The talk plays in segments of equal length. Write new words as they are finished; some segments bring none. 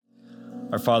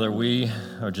Our Father, we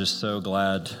are just so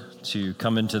glad to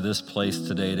come into this place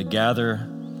today to gather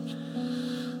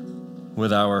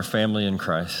with our family in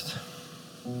Christ.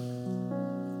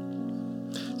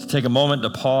 To take a moment to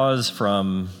pause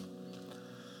from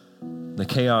the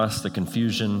chaos, the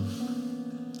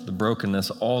confusion, the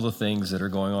brokenness, all the things that are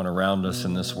going on around us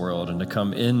in this world, and to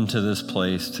come into this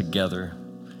place together.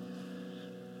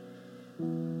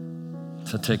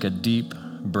 To take a deep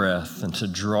breath and to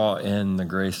draw in the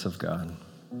grace of God.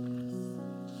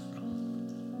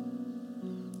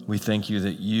 We thank you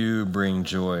that you bring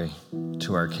joy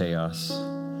to our chaos.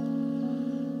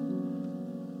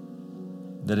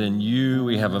 That in you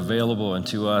we have available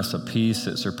unto us a peace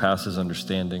that surpasses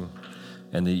understanding,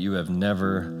 and that you have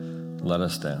never let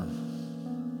us down.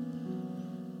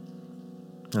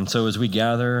 And so as we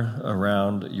gather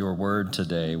around your word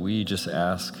today, we just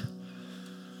ask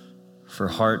for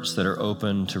hearts that are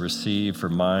open to receive, for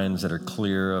minds that are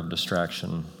clear of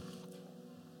distraction.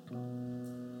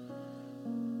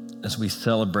 As we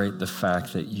celebrate the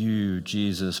fact that you,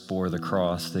 Jesus, bore the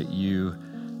cross, that you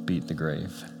beat the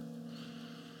grave.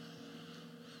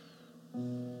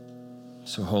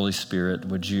 So, Holy Spirit,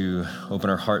 would you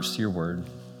open our hearts to your word?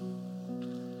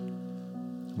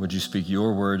 Would you speak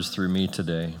your words through me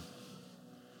today?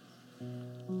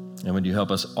 And would you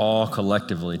help us all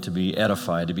collectively to be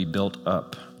edified, to be built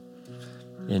up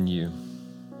in you?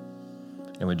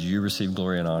 And would you receive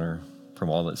glory and honor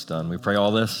from all that's done? We pray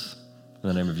all this in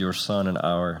the name of your Son and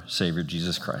our Savior,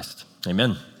 Jesus Christ.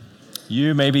 Amen.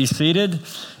 You may be seated,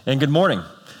 and good morning.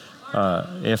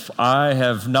 If I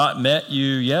have not met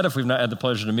you yet, if we've not had the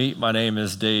pleasure to meet, my name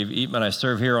is Dave Eatman. I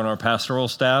serve here on our pastoral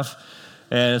staff,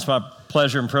 and it's my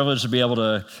pleasure and privilege to be able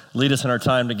to lead us in our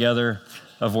time together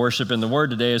of worship in the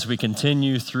Word today as we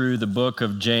continue through the book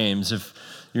of James. If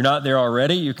you're not there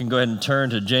already, you can go ahead and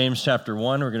turn to James chapter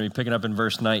 1. We're going to be picking up in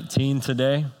verse 19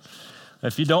 today.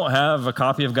 If you don't have a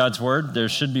copy of God's Word, there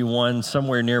should be one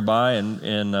somewhere nearby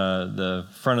in the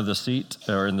front of the seat,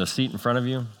 or in the seat in front of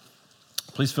you.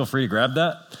 Please feel free to grab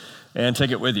that and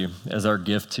take it with you as our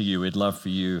gift to you. We'd love for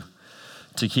you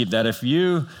to keep that. If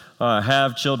you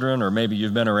have children, or maybe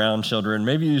you've been around children,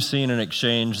 maybe you've seen an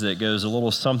exchange that goes a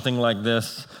little something like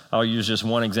this. I'll use just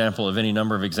one example of any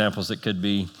number of examples that could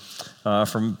be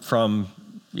from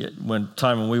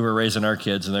when we were raising our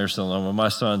kids, and they're still alone with my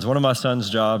sons. One of my son's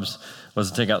jobs was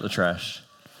to take out the trash.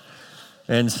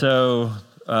 And so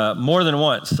more than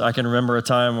once, I can remember a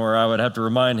time where I would have to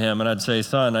remind him, and I'd say,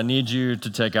 "Son, I need you to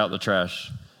take out the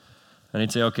trash." And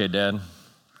he'd say, "Okay, Dad."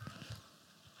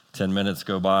 10 minutes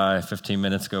go by, 15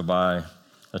 minutes go by,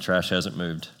 the trash hasn't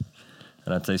moved.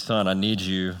 And I'd say, "Son, I need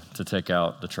you to take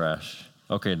out the trash."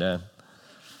 "Okay, Dad."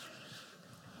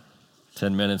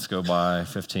 10 minutes go by,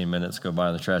 15 minutes go by,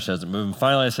 and the trash hasn't moved. And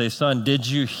finally I say, "Son, did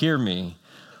you hear me?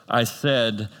 I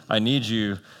said, I need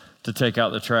you to take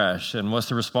out the trash." And what's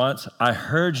the response? "I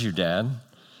heard you, Dad."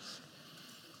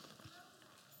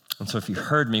 And so if you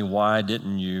heard me, why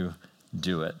didn't you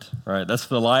do it? Right? That's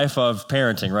the life of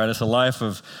parenting, right? It's a life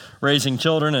of raising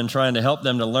children and trying to help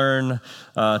them to learn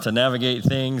to navigate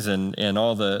things and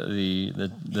all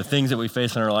the things that we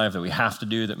face in our life that we have to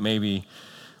do that maybe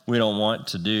we don't want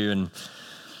to do. And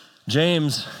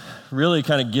James really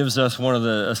kind of gives us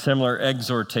a similar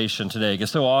exhortation today,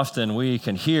 because so often we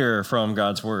can hear from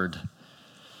God's word,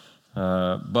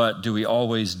 but do we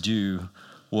always do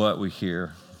what we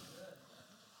hear?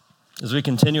 As we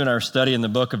continue in our study in the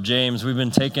book of James, we've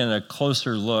been taking a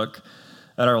closer look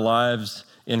at our lives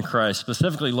in Christ,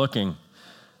 specifically looking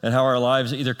at how our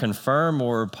lives either confirm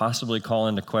or possibly call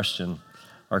into question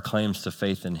our claims to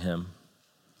faith in him.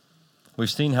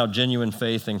 We've seen how genuine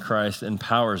faith in Christ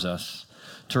empowers us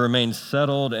to remain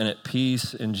settled and at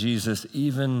peace in Jesus,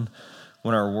 even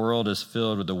when our world is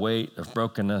filled with the weight of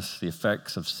brokenness, the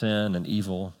effects of sin and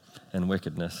evil and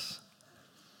wickedness.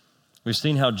 We've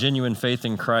seen how genuine faith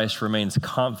in Christ remains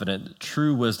confident that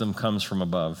true wisdom comes from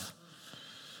above,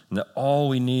 and that all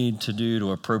we need to do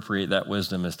to appropriate that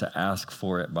wisdom is to ask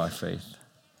for it by faith.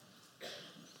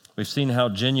 We've seen how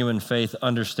genuine faith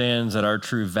understands that our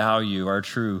true value, our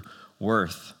true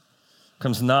worth,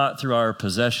 comes not through our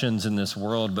possessions in this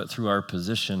world, but through our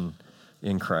position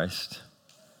in Christ.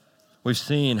 We've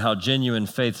seen how genuine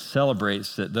faith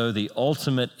celebrates that though the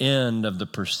ultimate end of the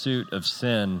pursuit of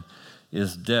sin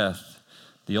is death,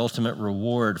 the ultimate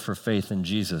reward for faith in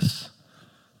Jesus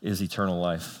is eternal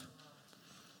life.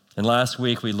 And last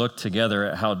week we looked together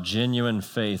at how genuine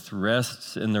faith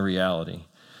rests in the reality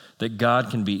that God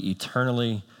can be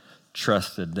eternally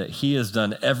trusted, that he has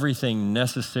done everything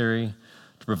necessary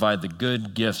to provide the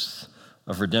good gifts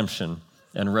of redemption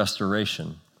and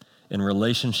restoration in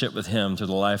relationship with him through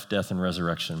the life, death, and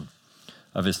resurrection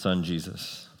of his son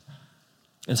Jesus.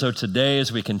 And so today,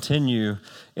 as we continue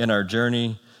in our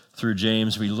journey through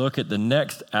James, we look at the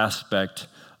next aspect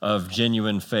of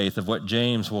genuine faith, of what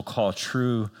James will call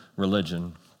true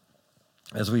religion,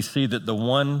 as we see that the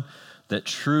one that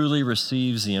truly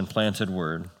receives the implanted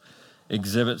word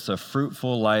exhibits a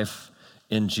fruitful life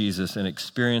in Jesus and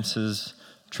experiences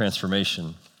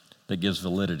transformation that gives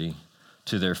validity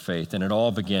to their faith. And it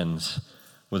all begins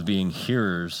with being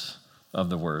hearers of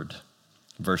the word.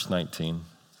 Verse 19.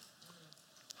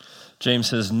 James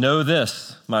says, "Know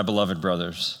this, my beloved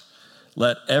brothers,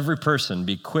 let every person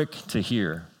be quick to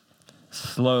hear,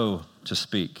 slow to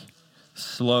speak,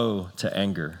 slow to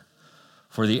anger.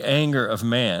 For the anger of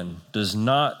man does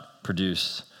not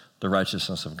produce the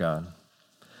righteousness of God.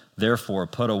 Therefore,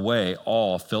 put away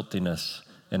all filthiness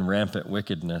and rampant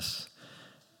wickedness,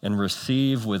 and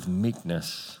receive with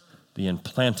meekness the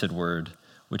implanted word,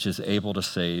 which is able to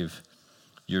save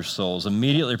your souls."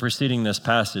 Immediately preceding this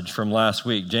passage from last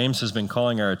week, James has been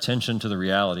calling our attention to the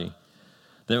reality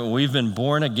that when we've been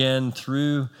born again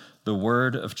through the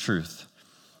word of truth,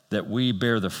 that we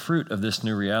bear the fruit of this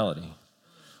new reality.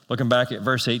 Looking back at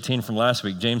verse 18 from last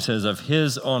week, James says, of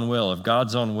his own will, of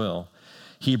God's own will,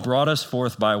 he brought us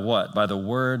forth by what? By the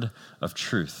word of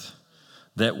truth,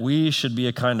 that we should be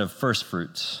a kind of first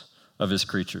fruits of his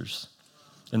creatures.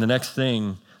 And the next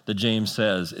thing that James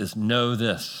says is, know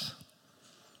this.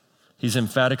 He's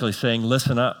emphatically saying,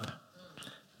 listen up.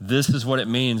 This is what it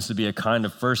means to be a kind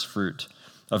of first fruit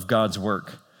of God's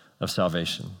work of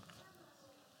salvation.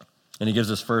 And he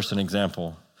gives us first an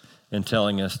example in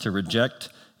telling us to reject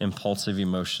impulsive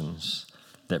emotions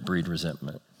that breed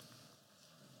resentment.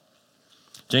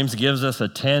 James gives us a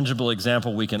tangible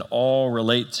example we can all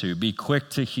relate to. Be quick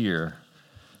to hear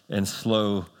and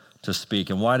slow to speak.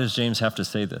 And why does James have to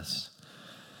say this?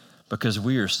 Because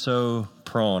we are so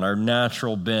prone. Our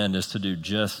natural bend is to do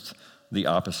just the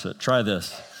opposite. Try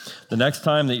this. The next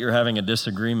time that you're having a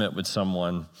disagreement with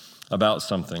someone about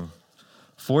something,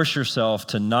 force yourself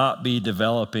to not be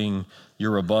developing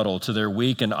your rebuttal to their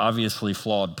weak and obviously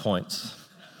flawed points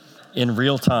in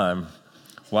real time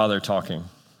while they're talking.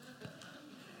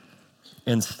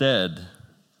 Instead,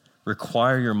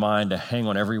 require your mind to hang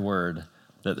on every word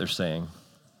that they're saying,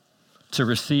 to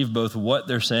receive both what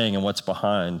they're saying and what's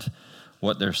behind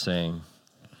what they're saying.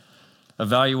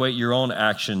 Evaluate your own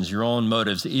actions, your own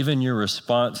motives, even your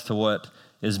response to what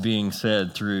is being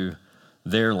said through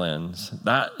their lens.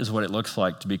 That is what it looks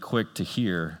like to be quick to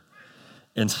hear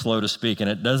and slow to speak. And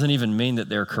it doesn't even mean that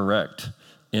they're correct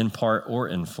in part or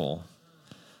in full.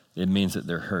 It means that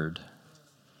they're heard.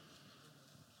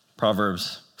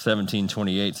 Proverbs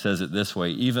 17:28 says it this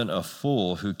way, even a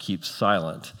fool who keeps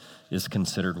silent is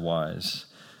considered wise.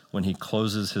 When he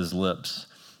closes his lips,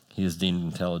 he is deemed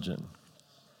intelligent.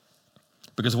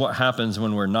 Because what happens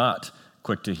when we're not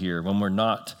quick to hear, when we're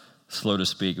not slow to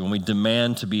speak, when we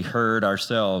demand to be heard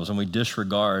ourselves, and we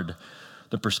disregard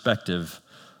the perspective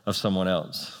of someone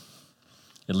else?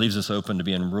 It leaves us open to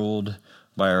being ruled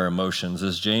by our emotions.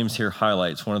 As James here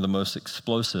highlights, one of the most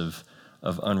explosive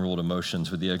of unruled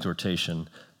emotions with the exhortation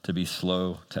to be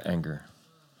slow to anger.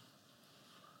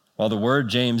 While the word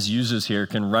James uses here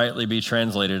can rightly be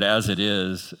translated as it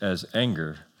is, as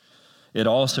anger, it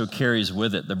also carries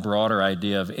with it the broader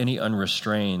idea of any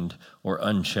unrestrained or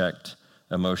unchecked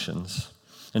emotions.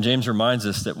 And James reminds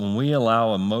us that when we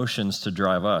allow emotions to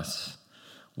drive us,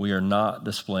 we are not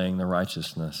displaying the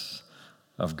righteousness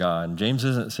of God. James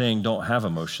isn't saying don't have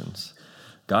emotions.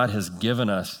 God has given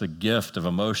us the gift of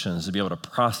emotions to be able to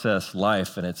process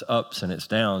life and its ups and its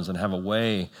downs and have a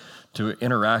way to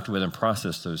interact with and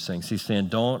process those things. He's saying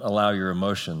don't allow your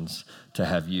emotions to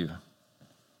have you.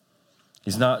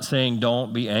 He's not saying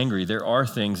don't be angry. There are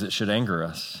things that should anger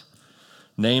us,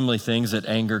 namely things that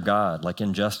anger God, like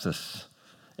injustice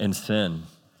and sin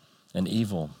and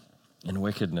evil and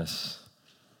wickedness.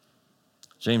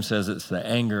 James says it's the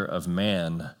anger of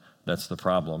man that's the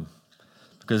problem,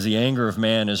 because the anger of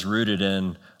man is rooted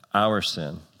in our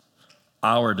sin,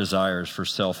 our desires for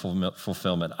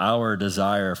self-fulfillment, our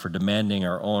desire for demanding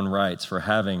our own rights, for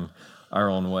having our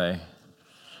own way.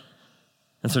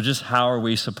 And so just how are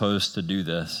we supposed to do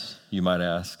this, you might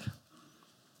ask?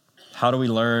 How do we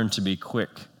learn to be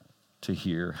quick to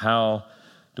hear? How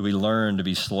do we learn to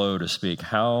be slow to speak?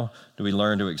 How do we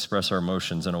learn to express our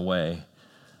emotions in a way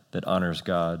that honors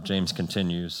God? James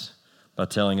continues by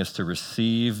telling us to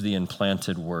receive the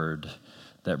implanted word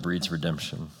that breeds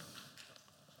redemption.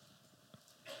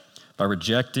 By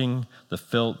rejecting the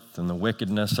filth and the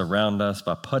wickedness around us,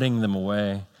 by putting them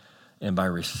away, and by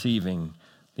receiving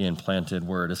the implanted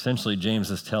word. Essentially, James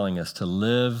is telling us to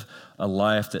live a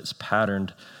life that's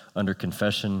patterned under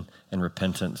confession and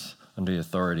repentance under the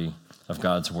authority of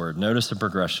God's word. Notice the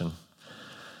progression.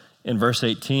 In verse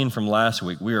 18 from last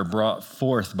week, we are brought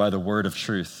forth by the word of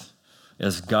truth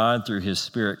as God through his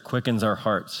Spirit quickens our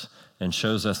hearts and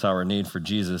shows us our need for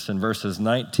Jesus. In verses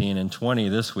 19 and 20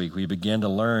 this week, we begin to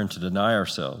learn to deny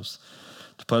ourselves,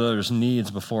 to put others' needs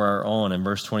before our own. In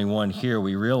verse 21 here,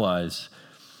 we realize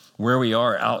where we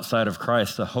are outside of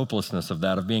Christ, the hopelessness of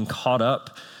that, of being caught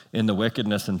up in the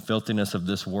wickedness and filthiness of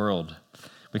this world.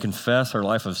 We confess our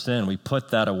life of sin. We put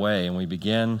that away, and we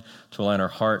begin to align our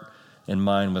heart and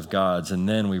mind with God's, and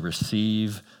then we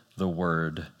receive the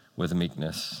word with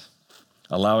meekness,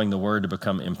 allowing the word to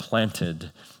become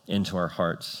implanted into our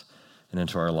hearts and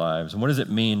into our lives. And what does it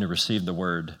mean to receive the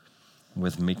word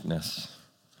with meekness?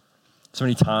 So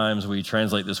many times we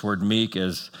translate this word meek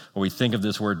as, or we think of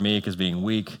this word meek as being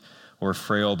weak or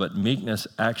frail, but meekness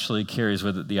actually carries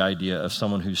with it the idea of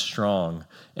someone who's strong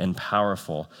and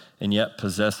powerful and yet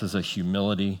possesses a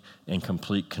humility and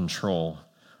complete control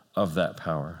of that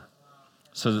power,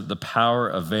 so that the power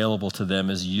available to them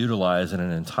is utilized in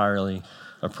an entirely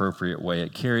appropriate way.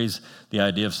 It carries the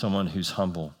idea of someone who's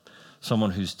humble,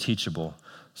 someone who's teachable,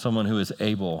 someone who is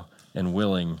able and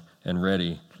willing and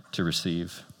ready to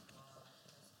receive.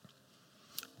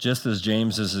 Just as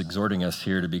James is exhorting us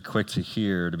here to be quick to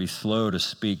hear, to be slow to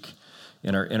speak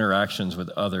in our interactions with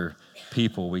other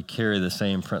people, we carry the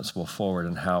same principle forward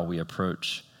in how we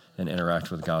approach and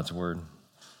interact with God's word.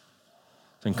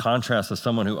 In contrast to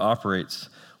someone who operates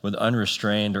with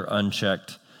unrestrained or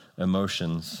unchecked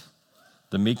emotions,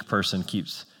 the meek person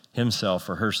keeps himself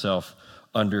or herself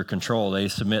under control. They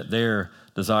submit their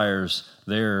desires,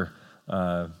 their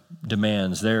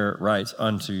demands, their rights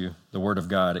unto the word of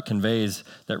God. It conveys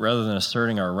that rather than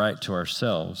asserting our right to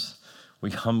ourselves,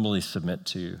 we humbly submit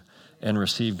to and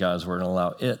receive God's word and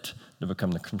allow it to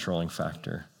become the controlling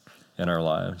factor in our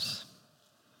lives.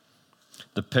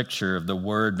 The picture of the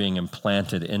word being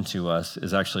implanted into us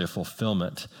is actually a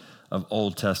fulfillment of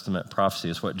Old Testament prophecy.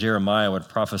 It's what Jeremiah would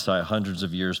prophesy hundreds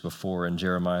of years before in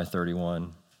Jeremiah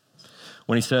 31.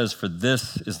 When he says, "For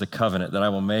this is the covenant that I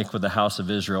will make with the house of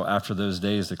Israel after those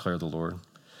days, declare the Lord.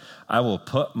 I will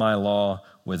put my law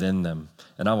within them,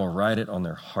 and I will write it on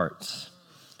their hearts.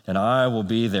 And I will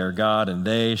be their God, and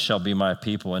they shall be my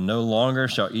people. And no longer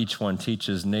shall each one teach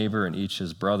his neighbor and each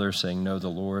his brother, saying, Know the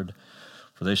Lord.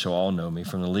 For they shall all know me,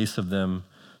 from the least of them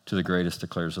to the greatest,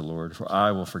 declares the Lord. For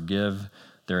I will forgive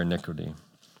their iniquity,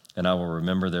 and I will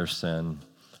remember their sin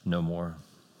no more."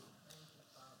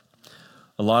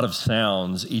 A lot of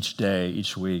sounds each day,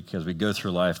 each week, as we go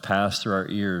through life, pass through our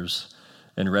ears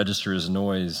and register as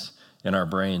noise in our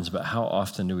brains, but how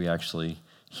often do we actually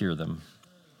hear them?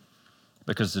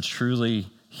 Because to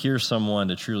truly hear someone,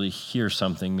 to truly hear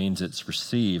something means it's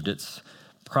received, it's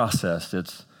processed,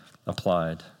 it's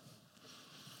applied.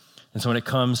 And so when it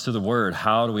comes to the word,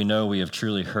 how do we know we have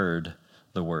truly heard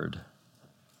the word?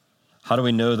 How do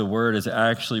we know the word has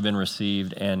actually been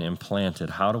received and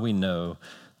implanted? How do we know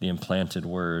the implanted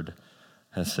word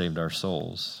has saved our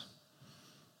souls?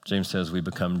 James says we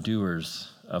become doers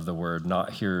of the word,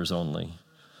 not hearers only,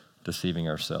 deceiving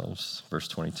ourselves. Verse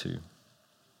 22.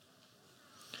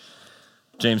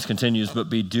 James continues, "But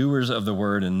be doers of the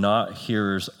word and not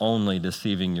hearers only,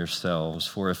 deceiving yourselves.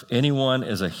 For if anyone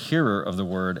is a hearer of the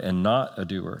word and not a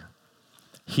doer,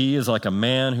 he is like a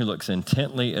man who looks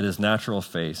intently at his natural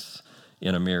face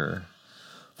in a mirror.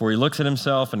 For he looks at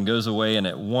himself and goes away and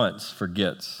at once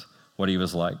forgets what he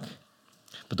was like.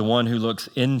 But the one who looks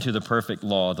into the perfect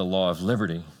law, the law of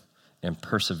liberty, and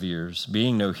perseveres,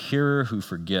 being no hearer who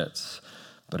forgets,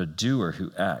 but a doer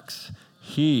who acts,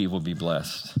 he will be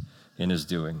blessed in his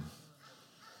doing."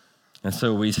 And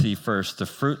so we see first the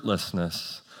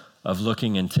fruitlessness of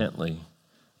looking intently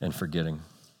and forgetting.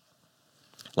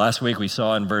 Last week we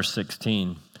saw in verse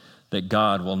 16 that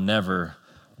God will never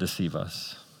deceive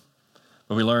us.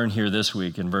 But we learn here this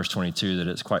week in verse 22 that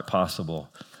it's quite possible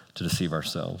to deceive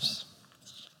ourselves.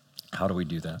 How do we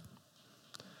do that?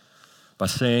 By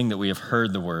saying that we have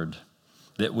heard the word,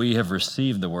 that we have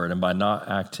received the word, and by not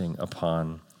acting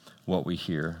upon what we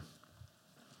hear.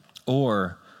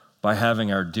 Or by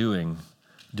having our doing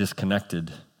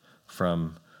disconnected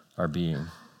from our being. And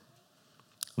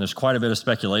there's quite a bit of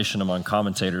speculation among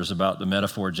commentators about the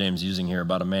metaphor James using here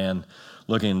about a man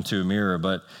looking into a mirror,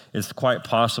 but it's quite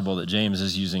possible that James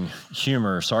is using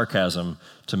humor or sarcasm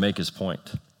to make his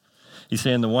point. He's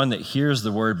saying the one that hears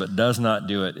the word but does not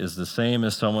do it is the same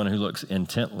as someone who looks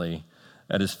intently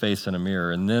at his face in a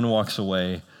mirror and then walks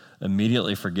away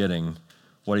immediately forgetting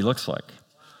what he looks like.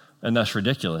 And that's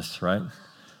ridiculous, right?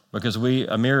 because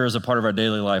a mirror is a part of our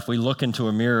daily life. We look into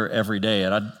a mirror every day,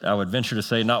 and I would venture to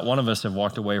say not one of us have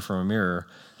walked away from a mirror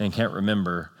and can't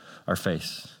remember our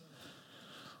face.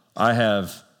 I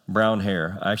have brown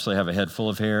hair. I actually have a head full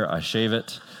of hair. I shave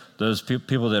it. Those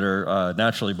people that are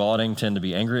naturally balding tend to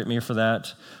be angry at me for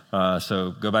that.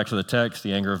 So go back to the text.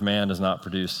 The anger of man does not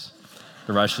produce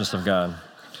the righteousness of God.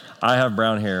 I have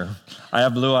brown hair. I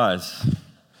have blue eyes.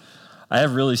 I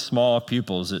have really small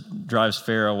pupils. It drives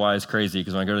Farrah Wise crazy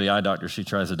because when I go to the eye doctor, she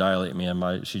tries to dilate me, and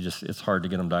it's hard to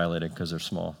get them dilated because they're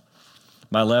small.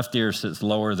 My left ear sits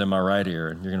lower than my right ear,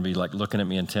 and you're going to be like looking at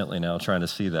me intently now trying to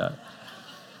see that.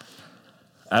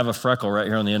 I have a freckle right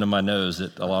here on the end of my nose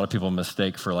that a lot of people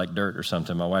mistake for like dirt or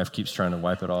something. My wife keeps trying to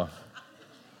wipe it off.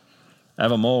 I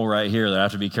have a mole right here that I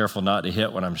have to be careful not to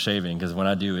hit when I'm shaving because when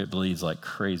I do, it bleeds like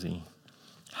crazy.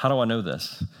 How do I know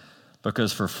this?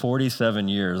 Because for 47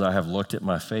 years, I have looked at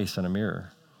my face in a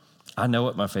mirror. I know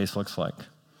what my face looks like.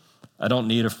 I don't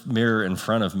need a mirror in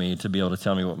front of me to be able to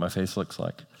tell me what my face looks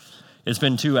like. It's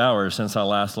been 2 hours since I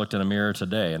last looked in a mirror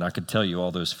today, and I could tell you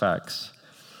all those facts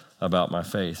about my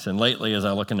face. And lately, as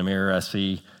I look in the mirror, I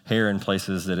see hair in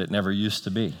places that it never used to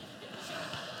be.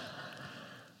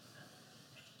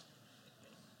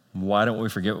 Why don't we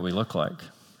forget what we look like?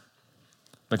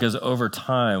 Because over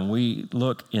time, we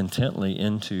look intently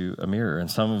into a mirror, and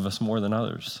some of us more than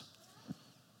others.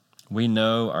 We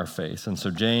know our face. And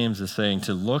so James is saying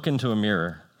to look into a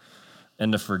mirror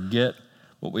and to forget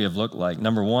what we have looked like.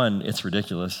 Number one, it's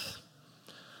ridiculous.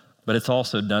 But it's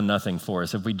also done nothing for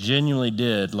us. If we genuinely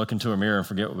did look into a mirror and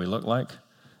forget what we look like,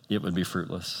 it would be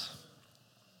fruitless.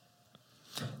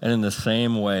 And in the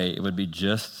same way, it would be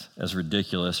just as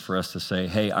ridiculous for us to say,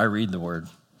 hey, I read the Word.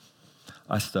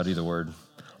 I study the Word.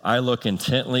 I look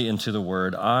intently into the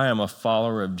Word. I am a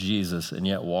follower of Jesus, and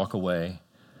yet walk away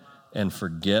and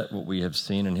forget what we have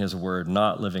seen in His Word,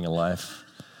 not living a life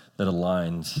that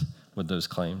aligns with those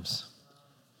claims.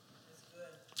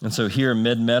 And so here,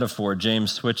 mid-metaphor,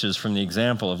 James switches from the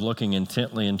example of looking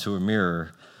intently into a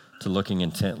mirror to looking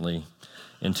intently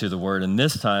into the Word. And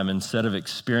this time, instead of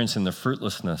experiencing the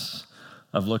fruitlessness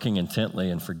of looking intently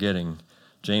and forgetting,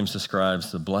 James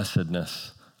describes the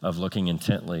blessedness of looking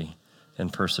intently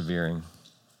and persevering.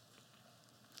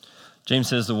 James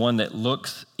says the one that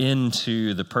looks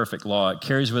into the perfect law, it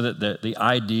carries with it the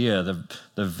idea,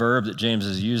 the verb that James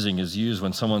is used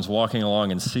when someone's walking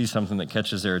along and sees something that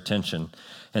catches their attention.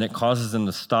 And it causes them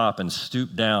to stop and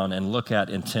stoop down and look at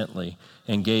intently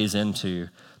and gaze into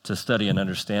to study and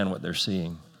understand what they're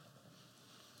seeing.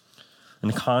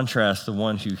 In contrast, the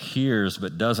one who hears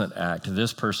but doesn't act,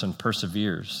 this person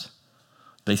perseveres.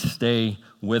 They stay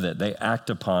with it. They act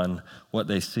upon what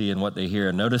they see and what they hear.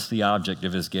 And notice the object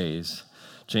of his gaze.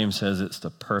 James says it's the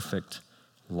perfect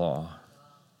law.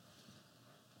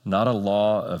 Not a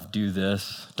law of do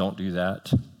this, don't do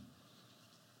that.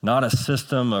 Not a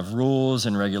system of rules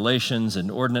and regulations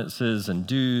and ordinances and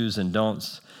do's and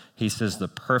don'ts. He says the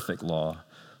perfect law,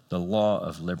 the law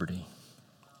of liberty.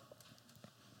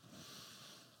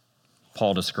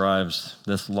 Paul describes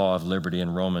this law of liberty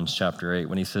in Romans chapter 8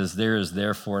 when he says, there is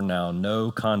therefore now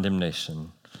no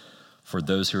condemnation for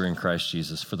those who are in Christ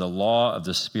Jesus. For the law of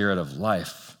the Spirit of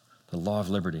life, the law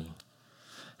of liberty,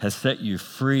 has set you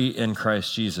free in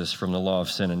Christ Jesus from the law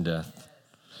of sin and death.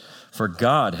 For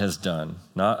God has done,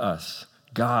 not us,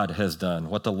 God has done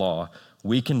what the law,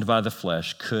 weakened by the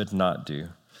flesh, could not do.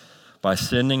 By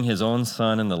sending his own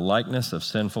Son in the likeness of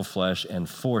sinful flesh and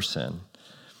for sin,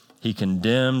 he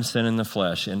condemned sin in the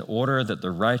flesh in order that the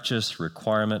righteous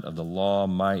requirement of the law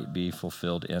might be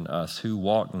fulfilled in us, who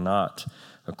walk not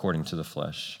according to the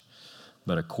flesh,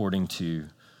 but according to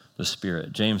the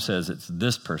Spirit. James says it's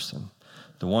this person,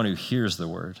 the one who hears the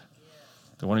word,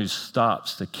 the one who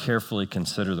stops to carefully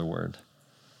consider the word,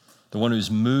 the one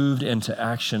who's moved into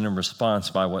action and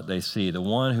response by what they see, the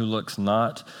one who looks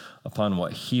not upon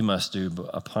what he must do,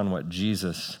 but upon what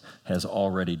Jesus has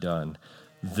already done.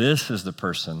 This is the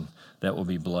person that will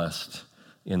be blessed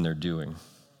in their doing.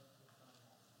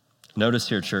 Notice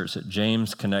here, church, that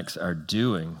James connects our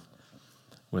doing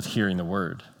with hearing the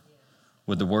word,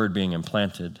 with the word being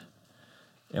implanted,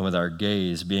 and with our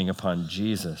gaze being upon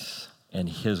Jesus and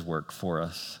his work for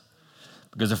us.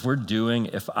 Because if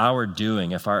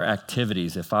our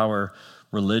activities, if our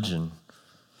religion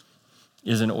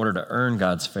is in order to earn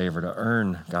God's favor, to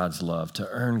earn God's love, to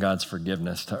earn God's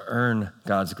forgiveness, to earn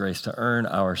God's grace, to earn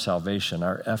our salvation,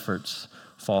 our efforts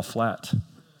fall flat.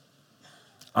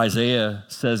 Isaiah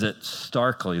says it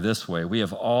starkly this way: we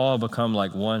have all become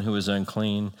like one who is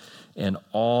unclean, and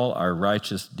all our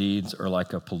righteous deeds are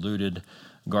like a polluted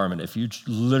garment. If you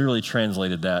literally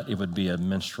translated that, it would be a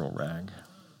menstrual rag.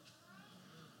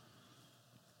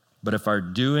 But if our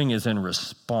doing is in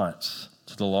response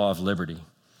to the law of liberty,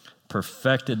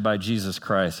 perfected by Jesus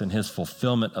Christ and his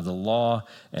fulfillment of the law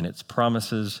and its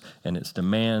promises and its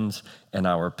demands and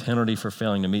our penalty for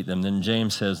failing to meet them, then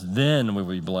James says, then we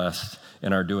will be blessed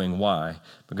in our doing. Why?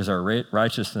 Because our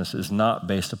righteousness is not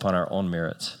based upon our own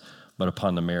merits, but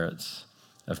upon the merits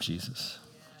of Jesus.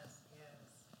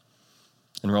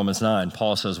 In Romans 9,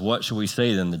 Paul says, what shall we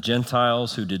say then? The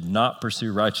Gentiles who did not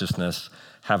pursue righteousness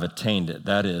have attained it.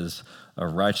 That is a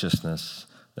righteousness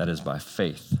that is by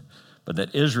faith. But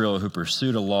that Israel, who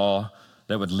pursued a law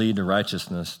that would lead to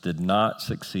righteousness, did not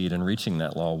succeed in reaching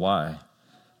that law. Why?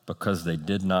 Because they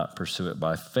did not pursue it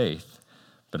by faith,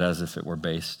 but as if it were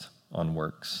based on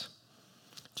works.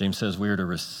 James says we are to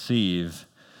receive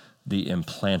the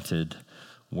implanted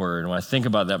word. And when I think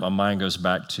about that, my mind goes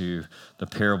back to the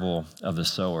parable of the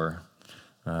sower.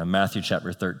 Matthew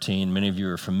chapter 13, many of you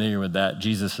are familiar with that.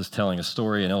 Jesus is telling a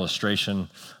story, an illustration,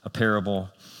 a parable.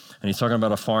 And he's talking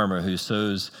about a farmer who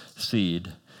sows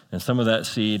seed. And some of that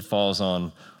seed falls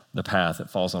on the path. It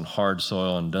falls on hard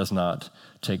soil and does not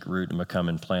take root and become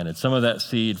implanted. Some of that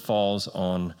seed falls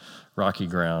on rocky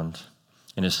ground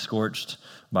and is scorched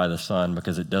by the sun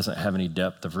because it doesn't have any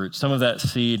depth of root. Some of that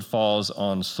seed falls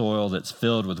on soil that's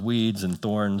filled with weeds and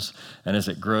thorns, and as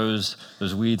it grows,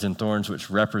 those weeds and thorns, which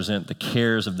represent the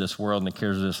cares of this world and the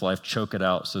cares of this life, choke it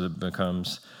out so that it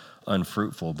becomes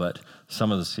unfruitful. But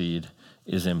some of the seed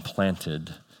is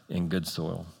implanted in good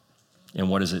soil. And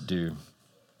what does it do?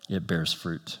 It bears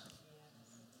fruit.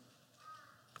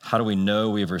 How do we know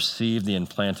we've received the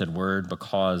implanted word?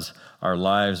 Because our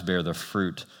lives bear the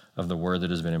fruit of the word that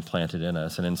has been implanted in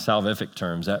us. And in salvific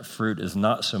terms, that fruit is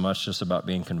not so much just about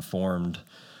being conformed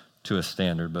to a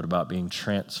standard, but about being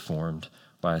transformed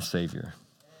by a Savior.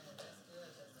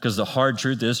 Because the hard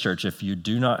truth is, church, if you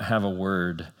do not have a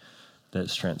word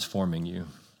that's transforming you,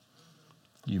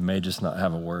 you may just not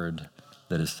have a word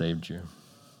that has saved you.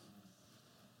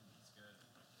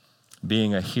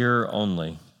 Being a hearer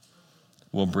only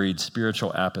will breed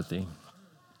spiritual apathy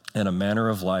and a manner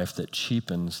of life that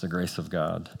cheapens the grace of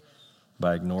God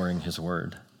by ignoring his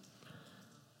word.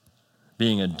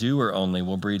 Being a doer only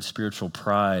will breed spiritual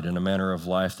pride and a manner of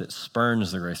life that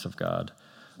spurns the grace of God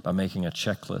by making a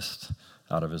checklist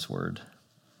out of his word.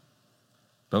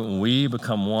 But when we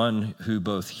become one who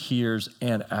both hears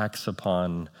and acts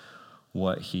upon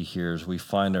what he hears, we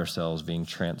find ourselves being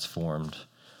transformed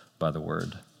by the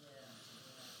word.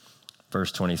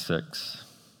 Verse 26.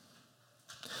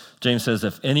 James says,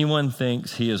 if anyone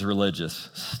thinks he is religious,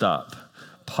 stop.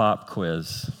 Pop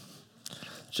quiz.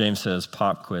 James says,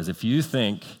 pop quiz. If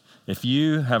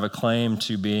you have a claim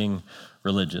to being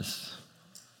religious,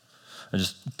 I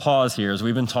just pause here as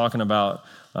we've been talking about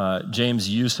James'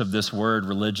 use of this word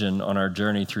religion on our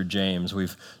journey through James.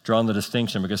 We've drawn the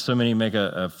distinction because so many make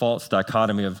a false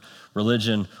dichotomy of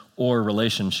religion or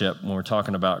relationship when we're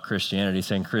talking about Christianity,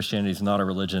 saying Christianity is not a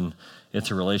religion, it's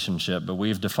a relationship. But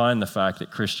we've defined the fact that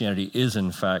Christianity is,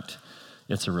 in fact,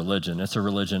 it's a religion. It's a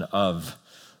religion of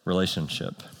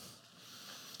relationship.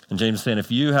 And James is saying,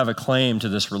 if you have a claim to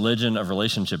this religion of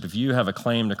relationship, if you have a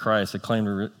claim to Christ, a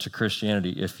claim to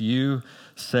Christianity, if you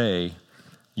say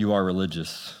you are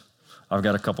religious, I've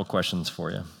got a couple questions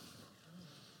for you.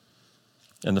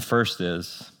 And the first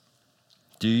is,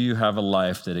 do you have a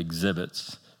life that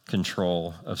exhibits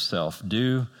control of self?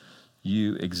 Do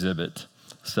you exhibit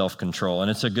self-control? And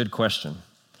it's a good question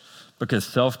because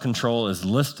self-control is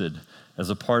listed as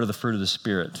a part of the fruit of the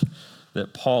Spirit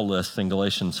that Paul lists in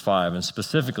Galatians 5. And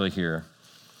specifically here,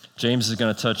 James is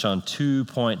going to touch on 2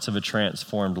 points of a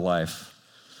transformed life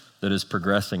that is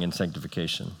progressing in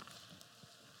sanctification.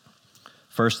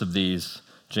 First of these,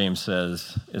 James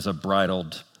says, is a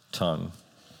bridled tongue.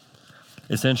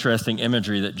 It's interesting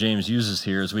imagery that James uses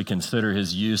here as we consider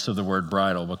his use of the word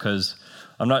bridle, because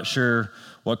I'm not sure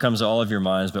what comes to all of your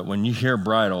minds, but when you hear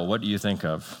bridle, what do you think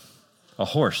of? A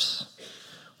horse.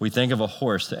 We think of a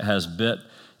horse that has bit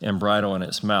and bridle in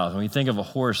its mouth. When we think of a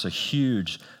horse, a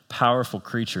huge, powerful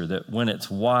creature that when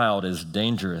it's wild is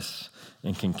dangerous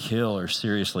and can kill or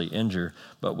seriously injure,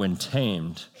 but when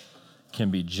tamed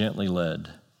can be gently led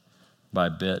by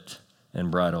bit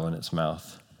and bridle in its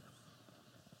mouth.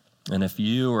 And if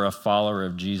you are a follower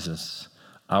of Jesus,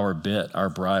 our bit, our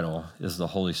bridle is the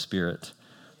Holy Spirit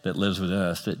that lives within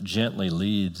us, that gently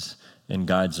leads and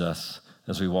guides us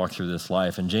as we walk through this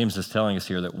life. And James is telling us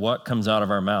here that what comes out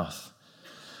of our mouth,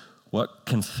 what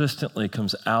consistently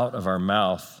comes out of our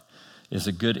mouth is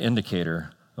a good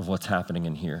indicator of what's happening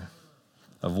in here,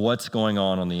 of what's going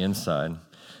on the inside. And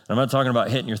I'm not talking about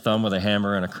hitting your thumb with a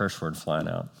hammer and a curse word flying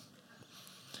out.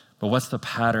 But what's the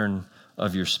pattern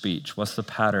of your speech? What's the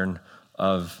pattern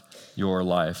of your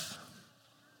life?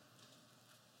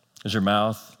 Does your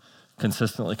mouth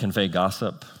consistently convey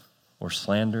gossip or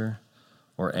slander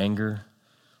or anger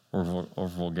or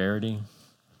vulgarity?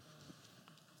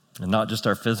 And not just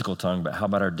our physical tongue, but how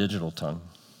about our digital tongue?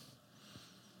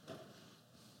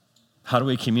 How do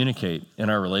we communicate in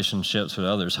our relationships with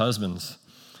others? Husbands,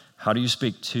 how do you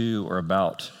speak to or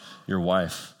about your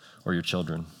wife or your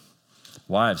children?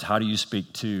 Wives, how do you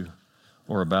speak to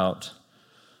or about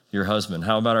your husband?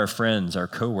 How about our friends, our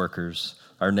coworkers,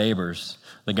 our neighbors,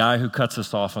 the guy who cuts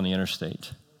us off on the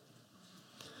interstate?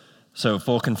 So,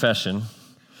 full confession,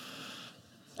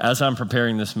 as I'm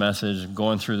preparing this message,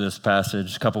 going through this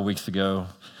passage, a couple weeks ago,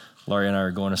 Laurie and I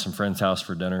are going to some friend's house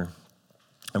for dinner.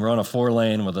 And we're on a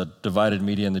 4-lane with a divided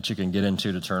median that you can get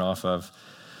into to turn off of.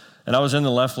 And I was in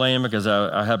the left lane because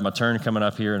I had my turn coming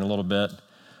up here in a little bit.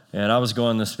 And I was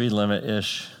going the speed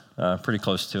limit-ish, pretty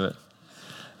close to it.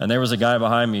 And there was a guy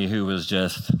behind me who was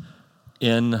just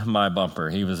in my bumper.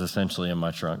 He was essentially in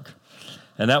my trunk.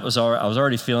 And I was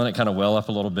already feeling it kind of well up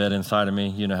a little bit inside of me.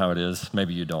 You know how it is.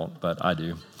 Maybe you don't, but I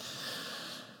do.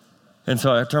 And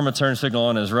so I turn my turn signal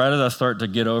on. As right as I start to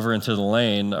get over into the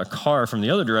lane, a car from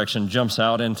the other direction jumps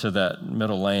out into that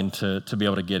middle lane to be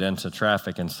able to get into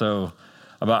traffic. And so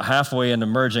about halfway into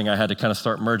merging, I had to kind of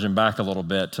start merging back a little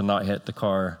bit to not hit the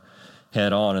car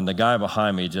head on. And the guy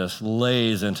behind me just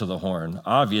lays into the horn.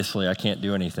 Obviously, I can't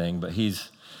do anything, but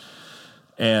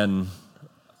and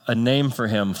a name for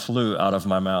him flew out of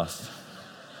my mouth.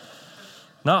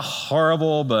 Not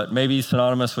horrible, but maybe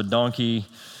synonymous with donkey.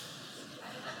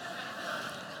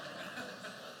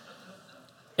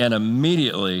 And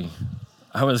immediately,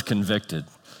 I was convicted.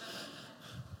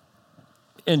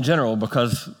 In general,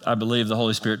 because I believe the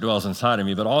Holy Spirit dwells inside of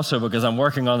me, but also because I'm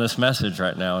working on this message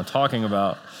right now and talking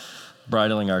about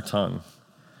bridling our tongue.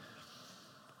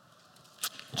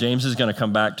 James is going to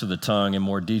come back to the tongue in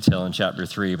more detail in chapter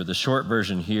 3, but the short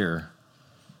version here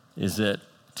is that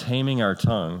taming our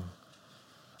tongue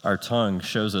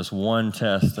shows us one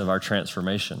test of our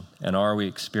transformation. And are we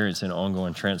experiencing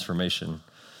ongoing transformation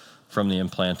from the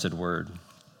implanted word?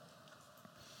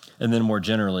 And then more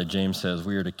generally, James says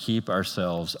we are to keep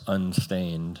ourselves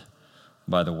unstained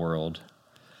by the world.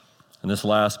 And this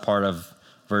last part of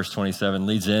verse 27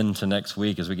 leads into next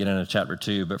week as we get into chapter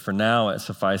 2. But for now, it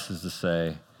suffices to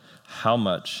say how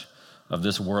much of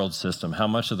this world system, how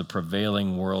much of the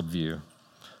prevailing worldview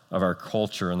of our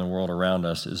culture and the world around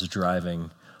us is driving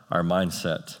our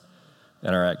mindset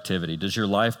and our activity. Does your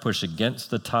life push against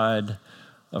the tide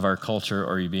of our culture,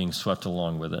 or are you being swept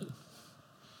along with it?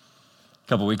 A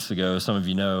couple weeks ago, some of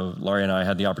you know, Laurie and I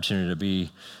had the opportunity to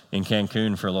be in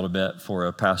Cancun for a little bit for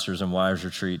a pastors and wives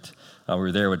retreat. We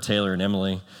were there with Taylor and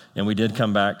Emily, and we did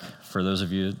come back. For those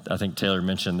of you, I think Taylor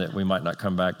mentioned that we might not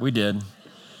come back. We did,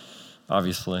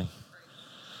 obviously.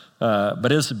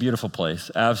 But it's a beautiful place,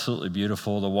 absolutely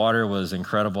beautiful. The water was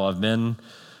incredible. I've been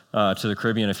to the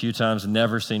Caribbean a few times,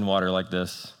 never seen water like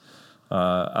this.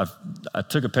 I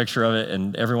took a picture of it,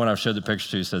 and everyone I've showed the picture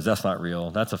to says, that's not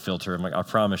real. That's a filter. I'm like, I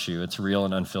promise you, it's real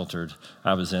and unfiltered.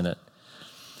 I was in it.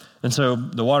 And so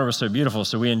the water was so beautiful,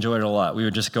 so we enjoyed it a lot. We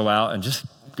would just go out in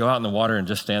the water and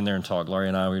just stand there and talk. Laurie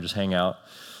and I, we would just hang out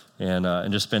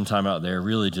and just spend time out there,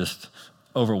 really just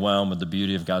overwhelmed with the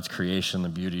beauty of God's creation, the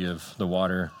beauty of the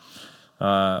water.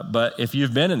 But if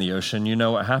you've been in the ocean, you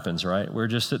know what happens, right? We're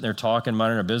just sitting there talking,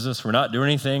 minding our business. We're not doing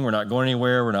anything. We're not going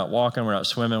anywhere. We're not walking. We're not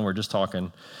swimming. We're just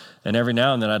talking. And every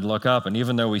now and then I'd look up, and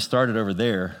even though we started over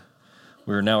there,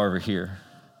 we were now over here.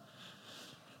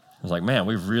 I was like, man,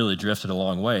 we've really drifted a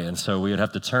long way. And so we would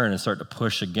have to turn and start to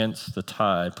push against the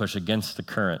tide, push against the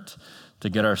current to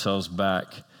get ourselves back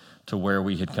to where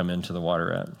we had come into the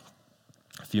water at.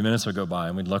 A few minutes would go by,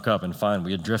 and we'd look up and find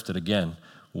we had drifted again,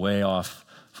 way off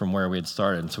from where we had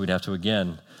started. And so we'd have to,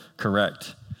 again,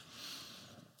 correct.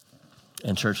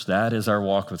 And church, that is our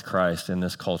walk with Christ in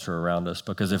this culture around us.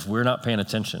 Because if we're not paying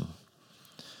attention,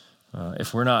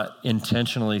 if we're not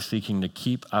intentionally seeking to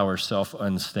keep ourselves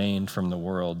unstained from the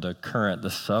world, the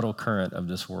subtle current of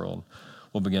this world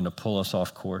will begin to pull us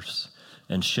off course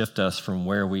and shift us from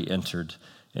where we entered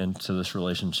into this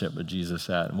relationship with Jesus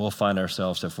at. And we'll find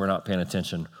ourselves, if we're not paying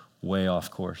attention, way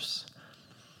off course.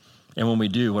 And when we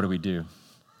do, what do?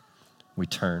 We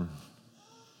turn.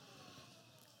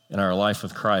 In our life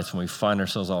with Christ, when we find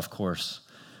ourselves off course,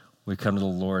 we come to the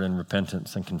Lord in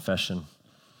repentance and confession.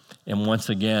 And once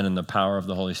again, in the power of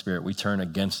the Holy Spirit, we turn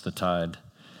against the tide,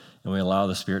 and we allow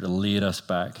the Spirit to lead us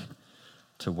back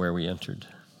to where we entered.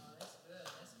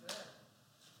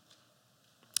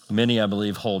 Many, I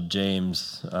believe, hold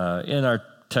James in our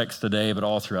text today, but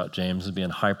all throughout James, as being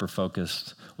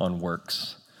hyper-focused on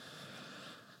works.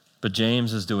 But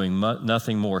James is doing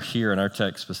nothing more here in our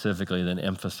text specifically than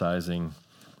emphasizing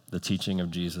the teaching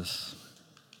of Jesus.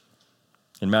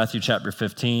 In Matthew chapter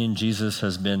 15, Jesus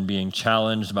has been being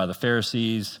challenged by the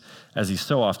Pharisees, as he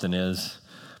so often is,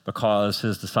 because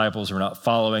his disciples were not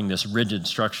following this rigid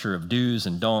structure of do's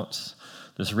and don'ts,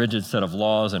 this rigid set of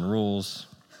laws and rules.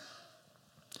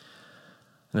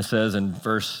 And it says in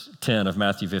verse 10 of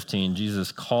Matthew 15,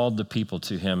 Jesus called the people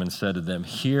to him and said to them,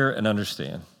 "Hear and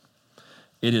understand.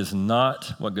 It is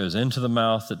not what goes into the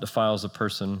mouth that defiles a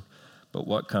person, but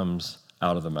what comes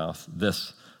out of the mouth.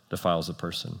 This defiles a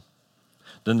person."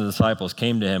 Then the disciples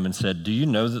came to him and said, "Do you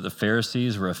know that the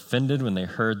Pharisees were offended when they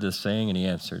heard this saying?" And he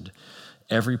answered,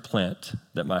 "Every plant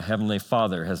that my heavenly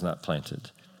Father has not planted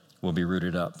will be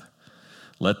rooted up.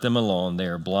 Let them alone. They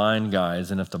are blind guides,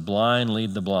 and if the blind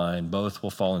lead the blind, both will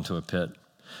fall into a pit."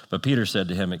 But Peter said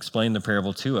to him, "Explain the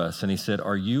parable to us." And he said,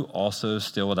 "Are you also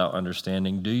still without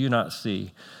understanding? Do you not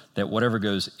see that whatever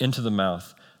goes into the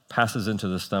mouth passes into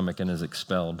the stomach and is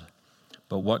expelled?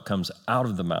 But what comes out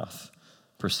of the mouth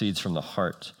proceeds from the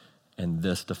heart, and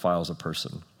this defiles a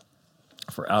person.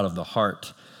 For out of the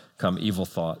heart come evil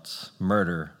thoughts,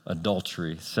 murder,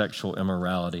 adultery, sexual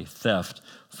immorality, theft,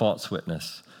 false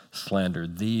witness, slander.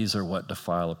 These are what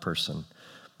defile a person.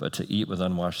 But to eat with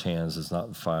unwashed hands does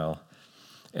not defile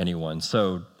anyone."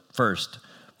 So first,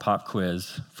 pop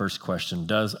quiz. First question,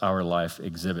 does our life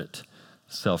exhibit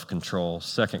self-control?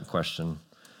 Second question,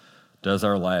 does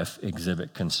our life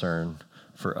exhibit concern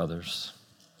for others?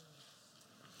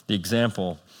 The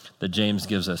example that James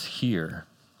gives us here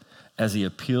as he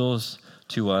appeals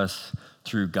to us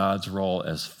through God's role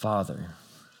as Father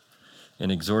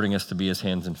in exhorting us to be his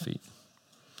hands and feet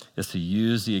is to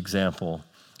use the example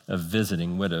of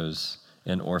visiting widows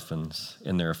and orphans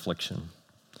in their affliction.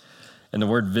 And the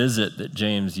word visit that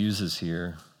James uses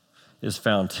here is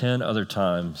found 10 other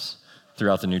times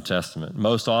throughout the New Testament.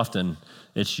 Most often,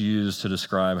 it's used to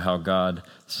describe how God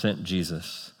sent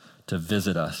Jesus to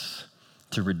visit us,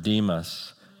 to redeem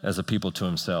us as a people to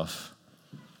himself.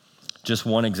 Just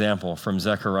one example from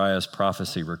Zechariah's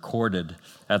prophecy recorded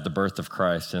at the birth of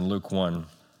Christ in Luke 1.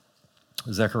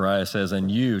 Zechariah says,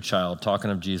 "And you, child," talking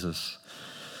of Jesus,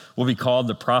 "will be called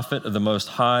the prophet of the Most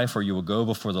High, for you will go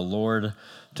before the Lord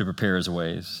to prepare his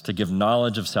ways, to give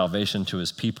knowledge of salvation to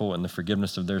his people and the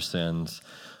forgiveness of their sins,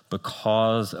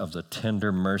 because of the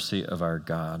tender mercy of our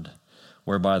God,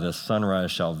 whereby the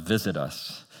sunrise shall visit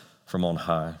us from on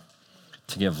high,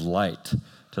 to give light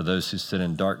to those who sit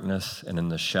in darkness and in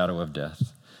the shadow of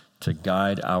death, to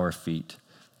guide our feet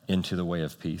into the way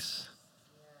of peace."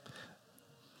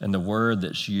 And the word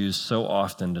that's used so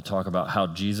often to talk about how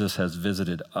Jesus has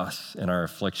visited us in our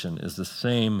affliction is the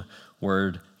same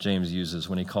word James uses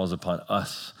when he calls upon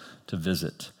us to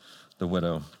visit the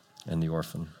widow and the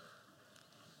orphan.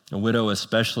 A widow,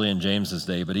 especially in James's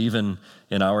day, but even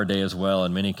in our day as well,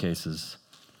 in many cases,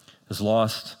 has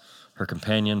lost her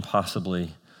companion,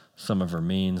 possibly some of her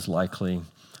means, likely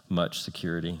much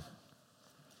security.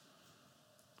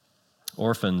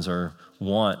 Orphans are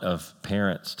want of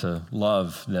parents to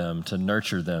love them, to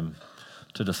nurture them,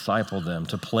 to disciple them,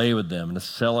 to play with them, and to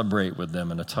celebrate with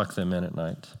them, and to tuck them in at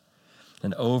night.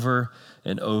 And over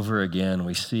again,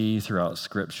 we see throughout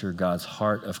Scripture God's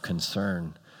heart of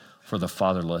concern for the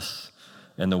fatherless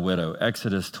and the widow.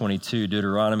 Exodus 22,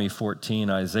 Deuteronomy 14,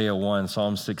 Isaiah 1,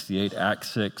 Psalm 68,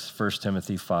 Acts 6, 1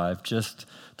 Timothy 5, just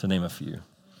to name a few.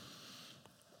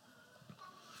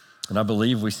 And I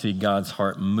believe we see God's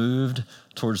heart moved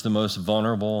towards the most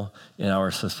vulnerable in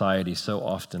our society so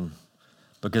often,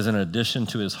 because in addition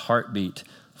to his heartbeat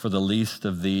for the least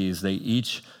of these, they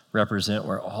each represent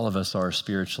where all of us are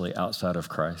spiritually outside of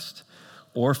Christ.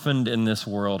 Orphaned in this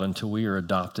world until we are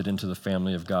adopted into the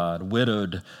family of God,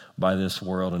 widowed by this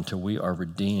world until we are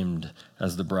redeemed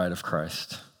as the bride of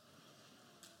Christ.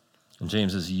 And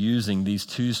James is using these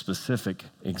two specific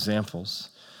examples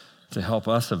to help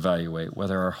us evaluate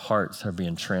whether our hearts are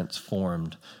being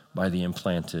transformed by the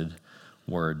implanted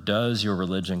word. Does your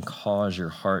religion cause your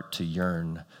heart to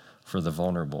yearn for the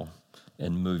vulnerable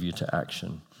and move you to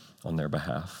action on their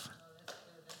behalf?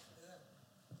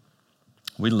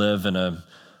 We live in a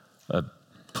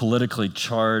politically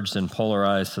charged and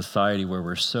polarized society where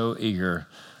we're so eager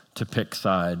to pick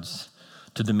sides,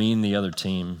 to demean the other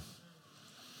team.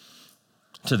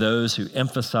 To those who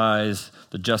emphasize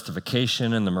the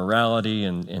justification and the morality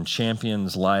and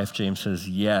champions life, James says,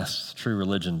 yes, true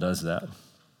religion does that.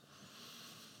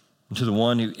 And to the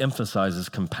one who emphasizes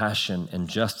compassion and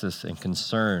justice and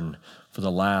concern for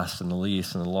the last and the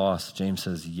least and the lost, James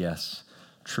says, yes,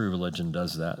 true religion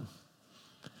does that.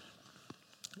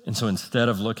 And so instead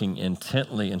of looking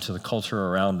intently into the culture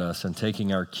around us and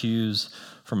taking our cues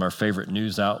from our favorite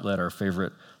news outlet, our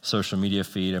favorite social media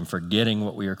feed, and forgetting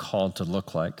what we are called to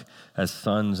look like as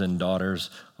sons and daughters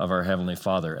of our Heavenly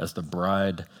Father. As the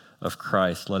bride of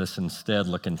Christ, let us instead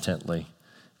look intently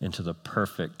into the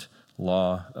perfect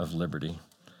law of liberty,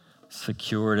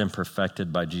 secured and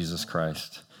perfected by Jesus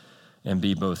Christ, and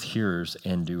be both hearers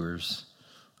and doers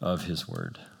of his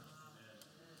word.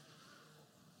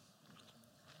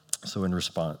 So in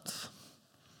response,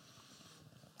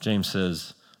 James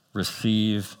says,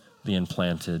 receive the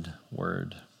implanted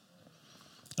word.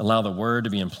 Allow the word to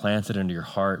be implanted into your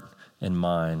heart and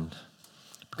mind,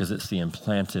 because it's the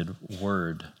implanted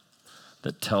word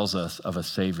that tells us of a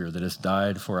Savior that has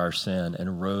died for our sin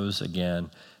and rose again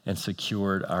and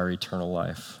secured our eternal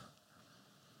life.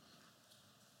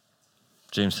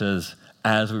 James says,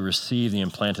 as we receive the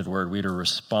implanted word, we are to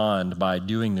respond by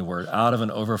doing the word out of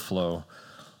an overflow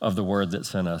of the word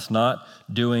that's in us, not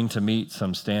doing to meet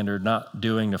some standard, not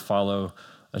doing to follow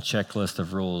a checklist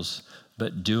of rules,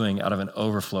 but doing out of an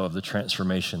overflow of the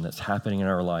transformation that's happening in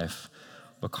our life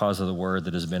because of the word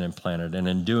that has been implanted. And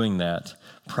in doing that,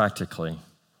 practically,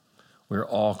 we're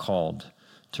all called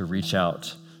to reach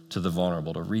out to the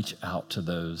vulnerable, to reach out to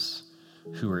those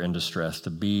who are in distress, to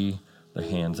be the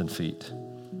hands and feet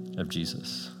of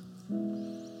Jesus.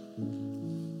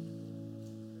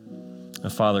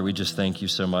 And Father, we just thank you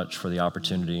so much for the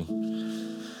opportunity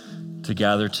to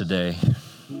gather today,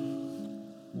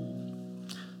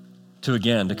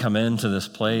 to come into this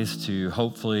place, to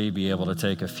hopefully be able to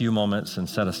take a few moments and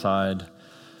set aside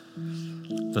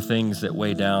the things that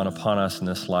weigh down upon us in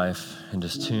this life and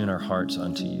just tune our hearts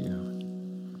unto you.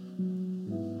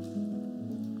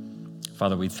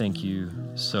 Father, we thank you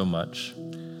so much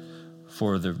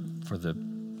for the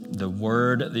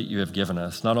word that you have given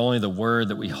us, not only the word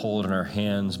that we hold in our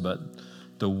hands, but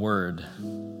the word,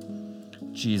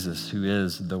 Jesus, who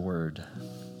is the word.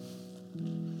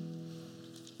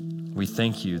 We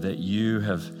thank you that you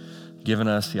have given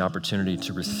us the opportunity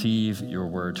to receive your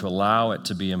word, to allow it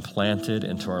to be implanted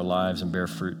into our lives and bear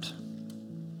fruit.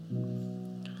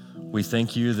 We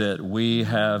thank you that we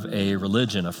have a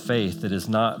religion, a faith that is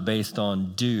not based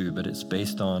on do, but it's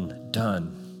based on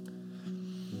done.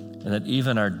 And that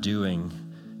even our doing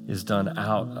is done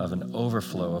out of an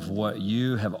overflow of what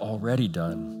you have already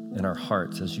done in our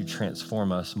hearts as you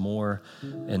transform us more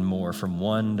and more from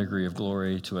one degree of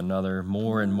glory to another,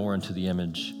 more and more into the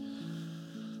image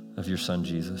of your Son,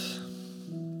 Jesus.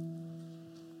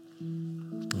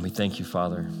 And we thank you,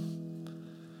 Father,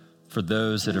 for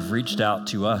those that have reached out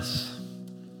to us,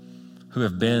 who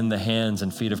have been the hands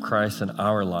and feet of Christ in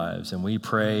our lives. And we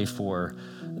pray for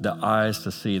the eyes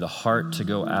to see, the heart to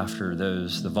go after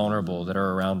those, the vulnerable that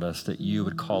are around us, that you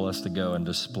would call us to go and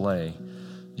display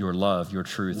your love, your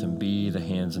truth, and be the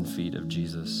hands and feet of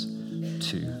Jesus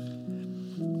too.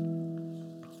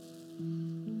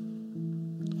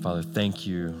 Father, thank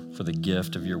you for the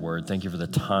gift of your word. Thank you for the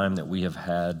time that we have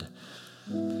had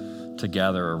to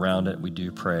gather around it. We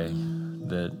do pray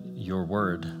that your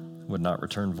word would not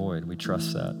return void. We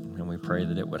trust that, and we pray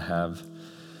that it would have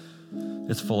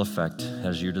its full effect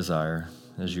as you desire,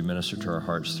 as you minister to our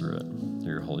hearts through it,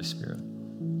 through your Holy Spirit.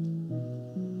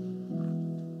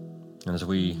 And as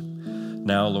we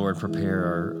now, Lord,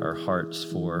 prepare our hearts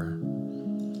for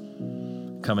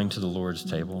coming to the Lord's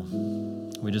table,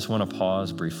 we just want to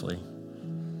pause briefly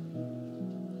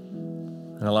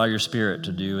and allow your Spirit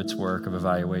to do its work of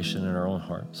evaluation in our own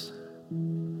hearts.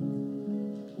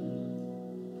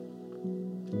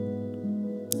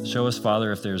 Show us,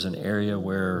 Father, if there's an area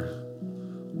where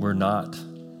we're not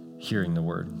hearing the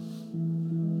word.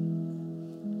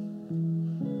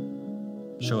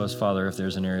 Show us, Father, if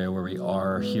there's an area where we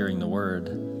are hearing the word,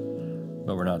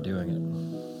 but we're not doing it.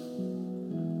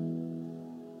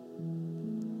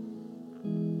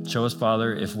 Show us,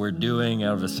 Father, if we're doing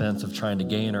out of a sense of trying to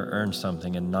gain or earn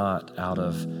something and not out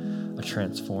of a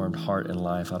transformed heart and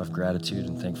life, out of gratitude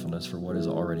and thankfulness for what has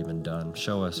already been done.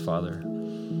 Show us, Father,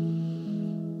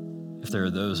 if there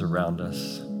are those around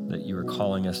us that you are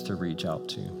calling us to reach out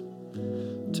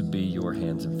to be your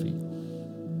hands and feet.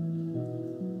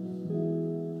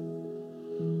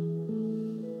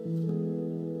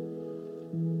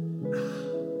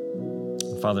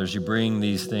 Father, as you bring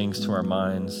these things to our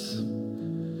minds,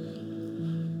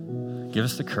 give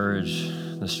us the courage,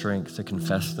 the strength to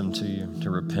confess them to you,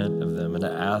 to repent of them, and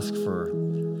to ask for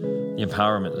the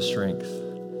empowerment, the strength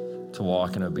to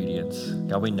walk in obedience.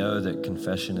 God, we know that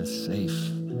confession is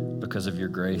safe because of your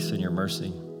grace and your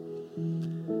mercy.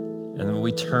 And when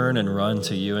we turn and run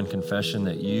to you in confession,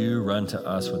 that you run to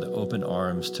us with open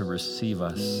arms to receive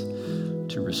us,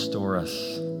 to restore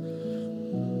us,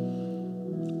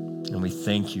 And we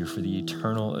thank you for the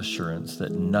eternal assurance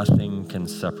that nothing can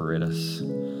separate us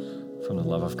from the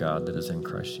love of God that is in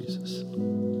Christ Jesus.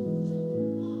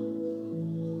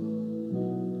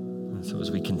 And so as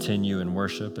we continue in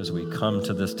worship, as we come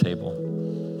to this table,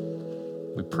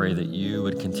 we pray that you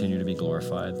would continue to be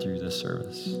glorified through this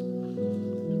service.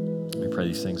 We pray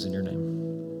these things in your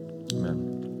name. Amen.